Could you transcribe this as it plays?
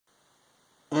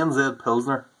NZ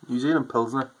Pilsner, New Zealand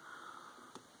Pilsner.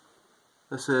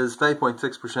 This is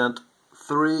 5.6%,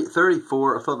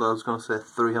 34, I thought that I was going to say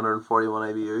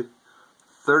 341 IBU.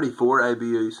 34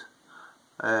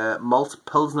 IBUs. Malt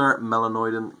Pilsner,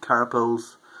 Melanoidin,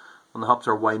 Carapils. And the hops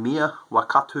are Waimea,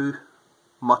 Wakatu,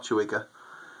 Motueka.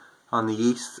 And the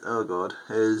yeast, oh god,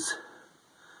 is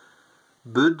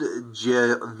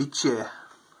Budjevice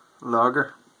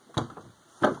Lager.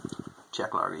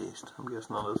 Czech lager yeast, I'm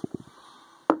guessing that is.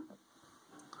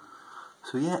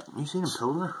 So yeah, New Zealand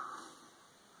Pilsner.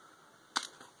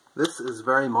 This is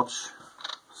very much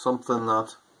something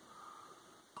that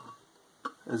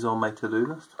is on my to-do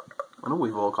list. I know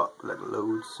we've all got like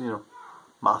loads, you know,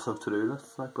 massive to-do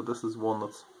lists, like, but this is one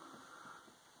that's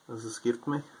has escaped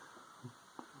me.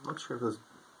 I'm not sure if this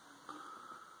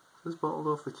is bottled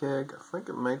off the keg. I think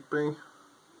it might be.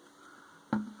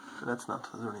 That's not.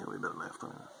 There's only a wee bit left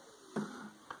on it.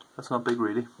 That's not big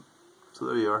really. So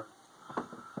there you are.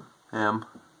 The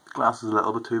glass is a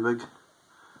little bit too big.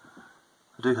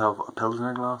 I do have a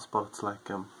Pilsner glass, but it's like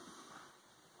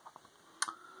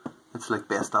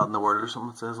best ad in the world or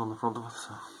something it says on the front of it,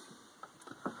 so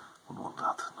wouldn't want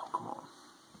that. No, come on.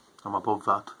 I'm above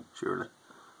that, surely.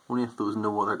 Only if there was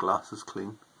no other glasses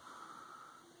clean.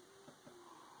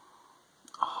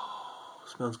 Oh,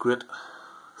 smells great.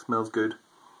 Smells good.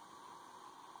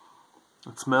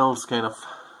 It smells kind of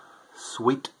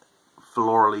sweet,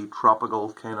 florally,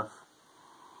 tropical kind of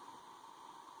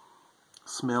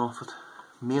smell of it.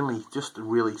 Mainly just a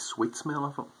really sweet smell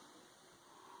of it.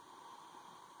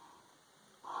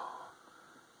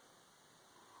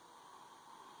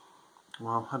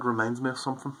 Wow, that reminds me of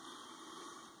something.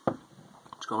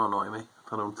 It's gonna annoy me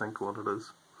if I don't think what it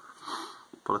is.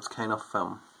 But it's kind of,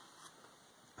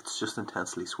 it's just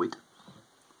intensely sweet.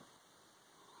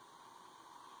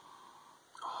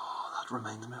 Oh, that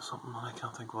reminds me of something and I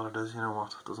can't think what it is. You know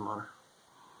what, it doesn't matter.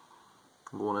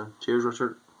 I'm going in. Cheers,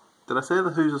 Richard. Did I say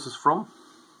who this is from?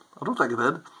 I don't think I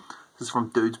did. This is from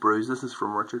Brews. This is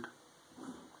from Richard.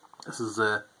 This is,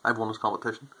 I've won this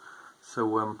competition.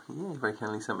 So, yeah, he very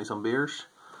kindly sent me some beers.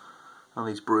 And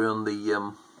he's brewing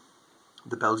the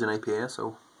Belgian IPA,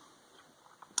 so,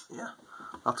 yeah,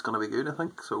 that's going to be good, I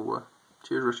think. So,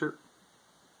 cheers, Richard.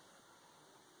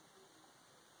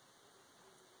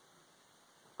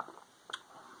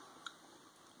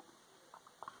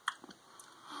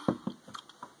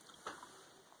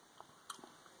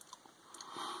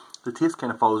 The taste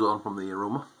kind of follows on from the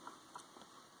aroma.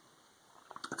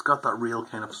 It's got that real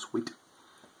kind of sweet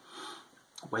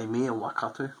Waimea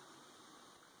Wakatu.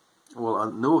 Well,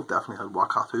 I know I've definitely had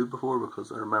Wakatu before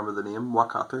because I remember the name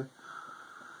Wakatu.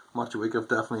 Motueka I've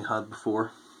definitely had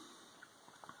before.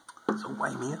 So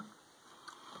Waimea.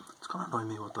 It's gonna annoy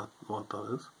me what that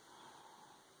is.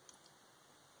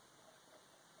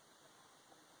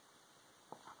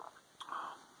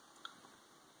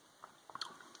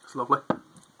 It's lovely.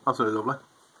 Absolutely lovely.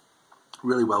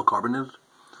 Really well carbonated.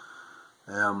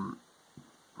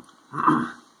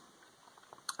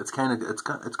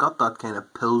 It's got that kind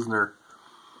of Pilsner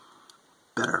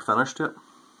bitter finish to it,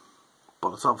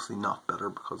 but it's obviously not bitter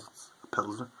because it's a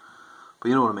Pilsner. But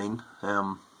you know what I mean.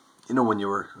 You know when you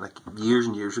were like years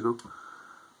and years ago,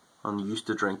 and you used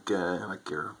to drink like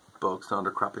your bog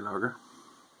standard crappy lager,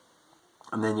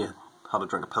 and then you had to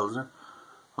drink a Pilsner,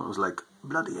 and it was like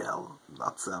bloody hell,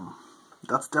 that's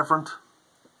different.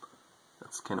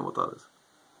 That's kind of what that is.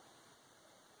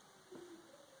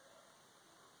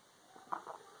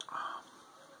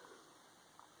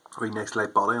 Very nice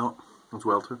light body on it as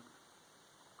well too.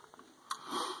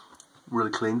 Really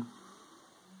clean.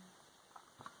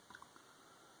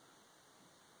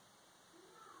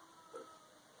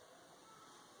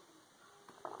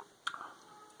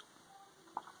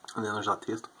 And then there's that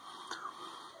taste.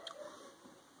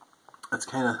 It's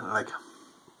kind of like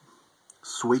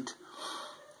sweet,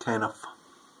 kind of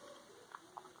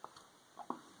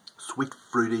sweet,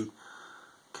 fruity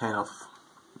kind of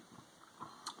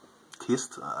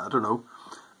taste. I don't know.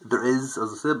 There is,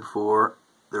 as I said before,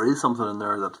 there is something in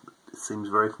there that seems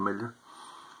very familiar,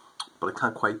 but I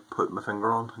can't quite put my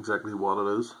finger on exactly what it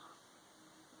is.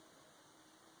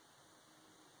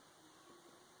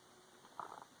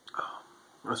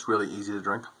 It's really easy to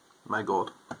drink. My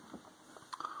God.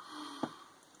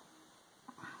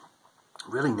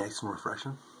 Really nice and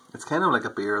refreshing. It's kind of like a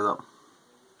beer that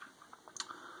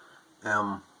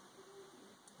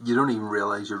you don't even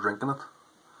realise you're drinking it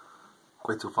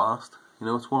quite so fast. You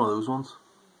know, it's one of those ones.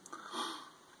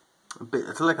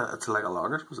 It's like a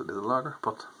lager, I suppose it is a lager,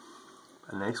 but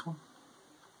a nice one.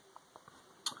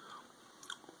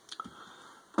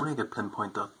 Only I could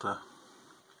pinpoint that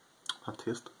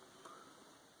taste.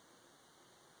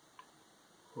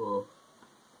 Oh.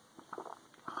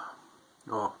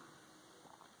 Oh.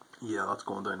 Yeah, that's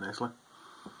going down nicely.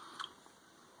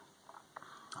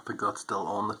 I think that's still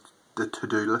on the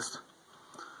to-do list.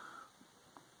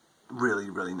 Really,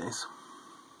 really nice.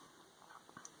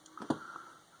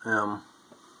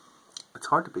 It's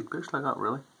hard to beat beers like that,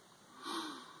 really.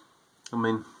 I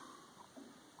mean,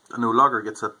 I know lager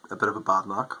gets a bit of a bad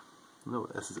knock. No,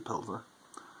 this is a Pilsner.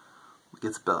 It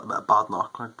gets a bad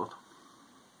knock, like, but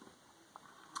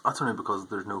that's only because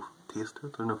there's no taste to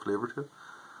it, there's no flavour to it.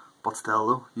 But still,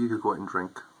 though, you could go out and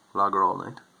drink lager all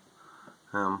night.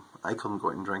 I couldn't go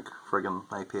out and drink friggin'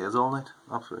 IPAs all night.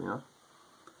 Absolutely not.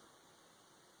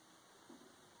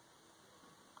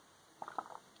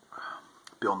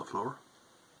 Be on the floor.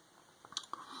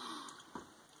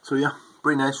 So yeah,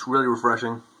 pretty nice, really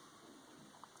refreshing,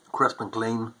 crisp and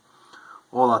clean,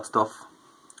 all that stuff.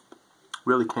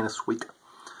 Really kind of sweet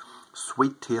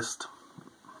taste,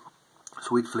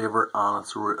 sweet flavour, and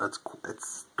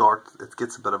it's dark. It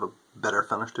gets a bit of a bitter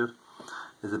finish to it.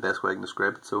 Is the best way I can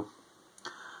describe it. So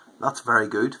that's very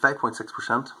good.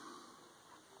 5.6%,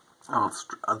 and it's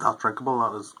that drinkable.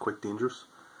 That is quite dangerous.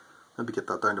 Maybe get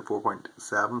that down to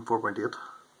 4.7, 4.8.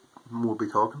 We'll be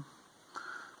talking.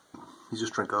 You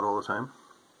just drink that all the time.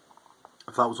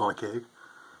 If that was on a keg,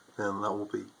 then that will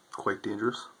be quite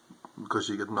dangerous, because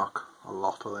you could knock a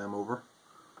lot of them over.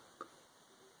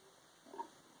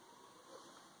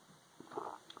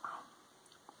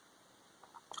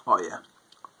 Oh yeah,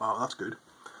 wow, that's good.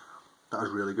 That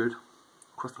is really good.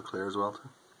 Crystal clear as well too.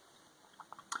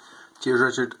 Cheers,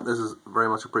 Richard. This is very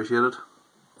much appreciated.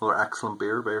 Another excellent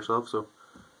beer by yourself. So,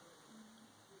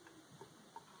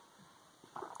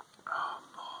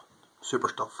 super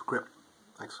stuff. Great.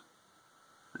 Thanks.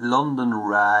 London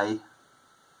Rye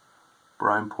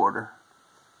Brown Porter.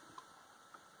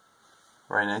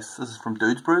 Very nice. This is from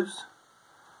Brews.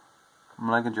 I'm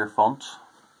liking your font.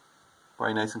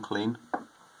 Very nice and clean.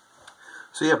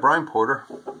 So yeah, brown porter.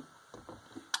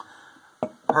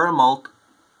 Pearl malt,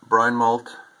 brown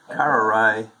malt, Cara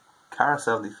rye, Cara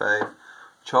 75,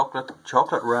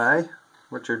 chocolate rye.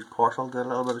 Richard Portal did a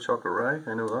little bit of chocolate rye,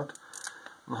 I know that.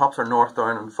 And the hops are North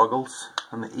Down and Fuggles,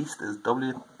 and the yeast is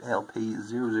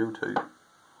WLP002.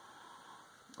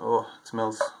 Oh, it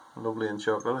smells lovely and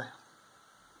chocolatey.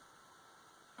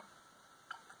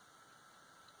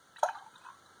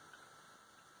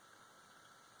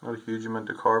 Not a huge amount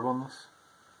of carb on this.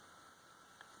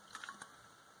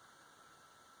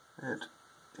 It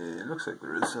looks like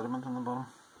there is sediment on the bottom.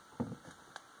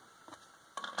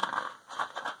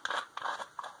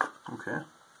 Okay.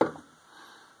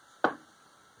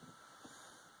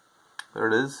 There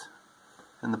it is,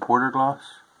 in the porter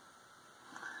glass.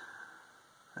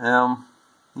 Yeah,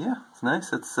 it's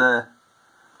nice. It's I'm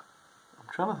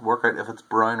trying to work out if it's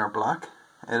brown or black.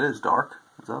 It is dark.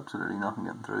 There's absolutely nothing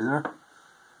getting through there.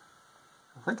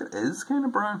 I think it is kind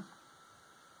of brown.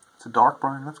 It's a dark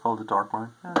brown. Let's call it a dark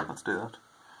brown. Yeah, let's do that.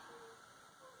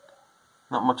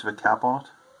 Not much of a cap on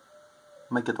it.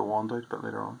 Might get the wand out a bit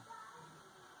later on.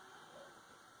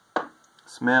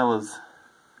 Smell is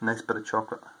a nice bit of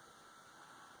chocolate.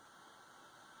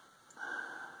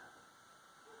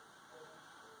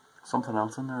 Something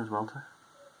else in there as well too.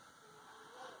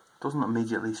 Doesn't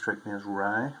immediately strike me as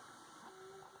rye,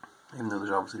 even though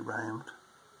there's obviously rye in it.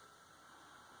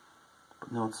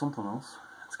 But no, it's something else.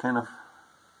 It's kind of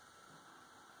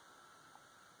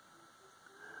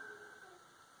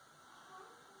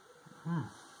I'm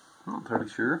not entirely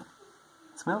sure.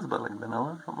 It smells a bit like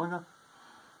vanilla or something like that.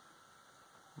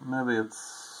 Maybe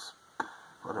it's,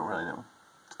 I don't really know.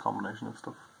 It's a combination of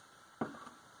stuff.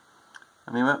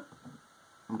 Anyway,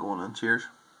 I'm going in. Cheers.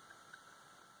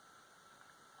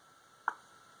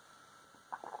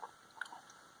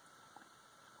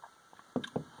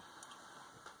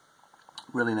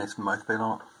 Really nice mouthfeel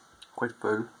on it. Quite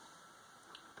full.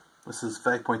 This is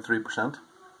 5.3%.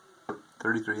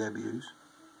 33 IBUs.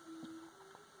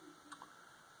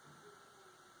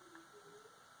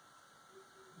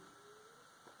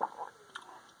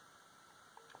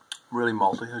 Really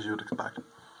malty, as you would expect.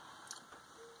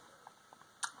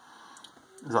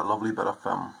 There's that lovely bit of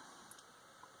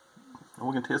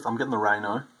we can taste. I'm getting the rye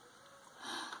now.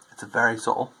 It's a very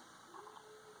subtle,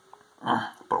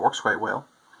 but it works quite well.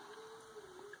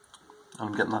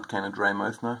 I'm getting that kind of dry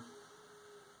mouth now.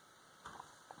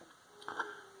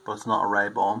 But it's not a rye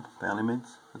bomb by any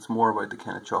means. It's more about the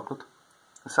kind of chocolate.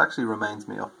 This actually reminds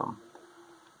me of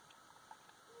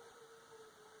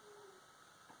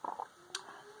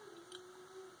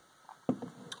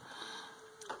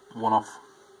one of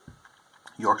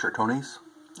Yorkshire Tony's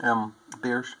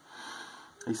beers.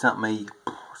 He sent me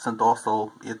St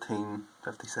Austell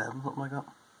 1857, something like that.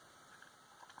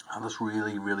 and this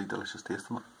really, really delicious taste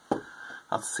in it.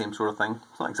 That's the same sort of thing.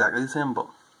 It's not exactly the same, but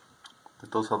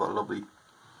it does have that lovely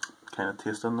kind of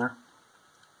taste in there.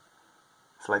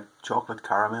 It's like chocolate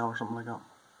caramel or something like that.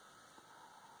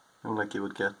 You know, like you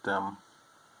would get, you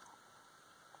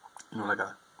know, like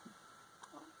a,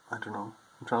 I don't know,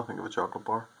 I'm trying to think of a chocolate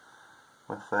bar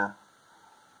with that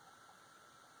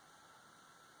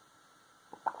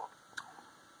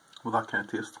kind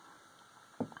of taste.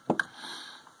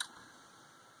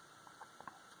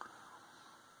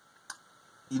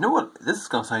 You know what, this is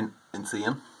going to sound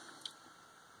insane,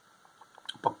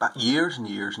 but back years and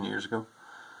years and years ago,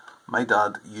 my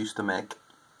dad used to make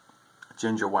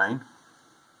ginger wine,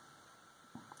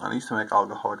 and he used to make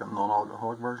alcoholic and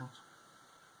non-alcoholic versions.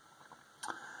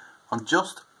 And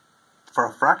just for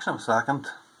a fraction of a second,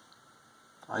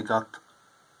 I got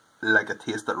like a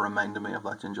taste that reminded me of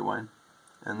that ginger wine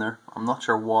in there. I'm not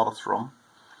sure what it's from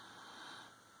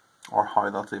or how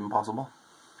that's even possible,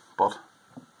 but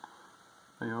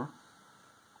there you are.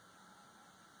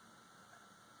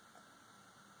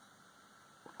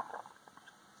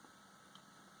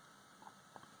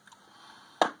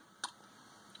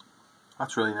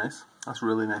 That's really nice. That's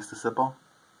really nice to sip on.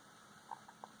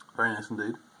 Very nice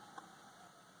indeed.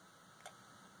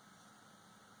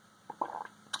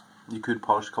 You could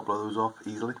polish a couple of those off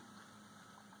easily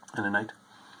in a night.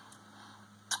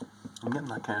 I'm getting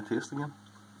that kind of taste again.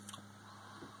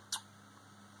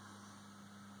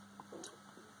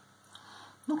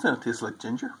 Not saying it tastes like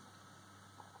ginger,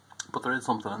 but there is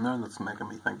something in there that's making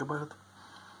me think about it.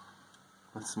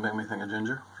 That's making me think of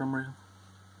ginger for some reason.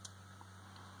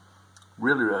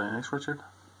 Really, really nice, Richard.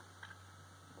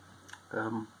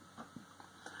 Northdown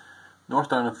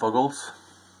and Fuggles.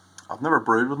 I've never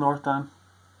brewed with Northdown.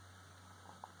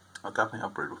 I definitely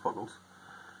have brewed with Fuggles.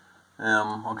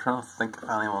 I'm trying to think if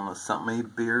anyone has sent me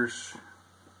beers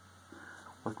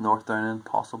with Northdown in,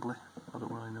 possibly. I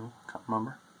don't really know, can't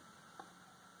remember.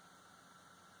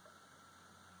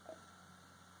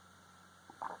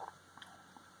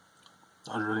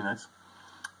 That was really nice.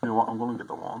 You know what, I'm going to get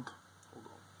the wand.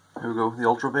 Here we go, the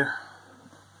Ultra beer.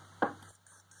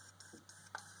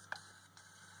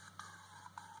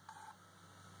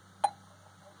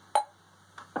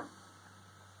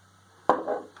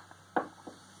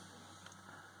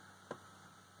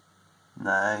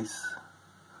 Nice.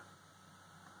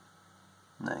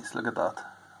 Nice, look at that.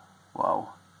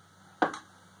 Wow.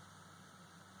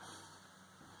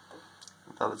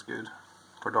 That is good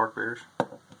for dark beers.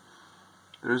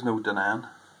 There is no denying.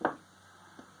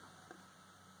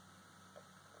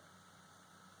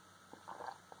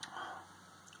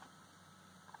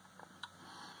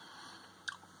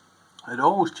 It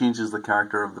always changes the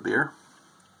character of the beer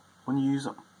when you use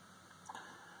it,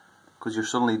 because you're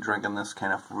suddenly drinking this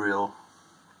kind of real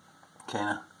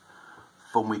kind of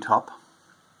foamy top.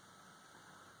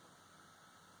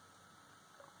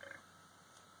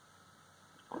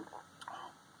 Oh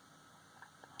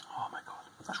my god,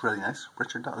 that's really nice,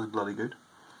 Richard. That is bloody good.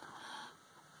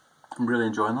 I'm really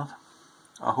enjoying that.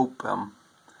 I hope the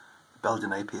Belgian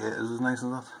IPA is as nice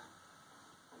as that.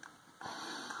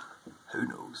 Who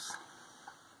knows?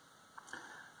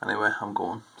 Anyway, I'm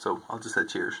going, so I'll just say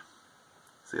cheers.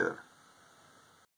 See you later.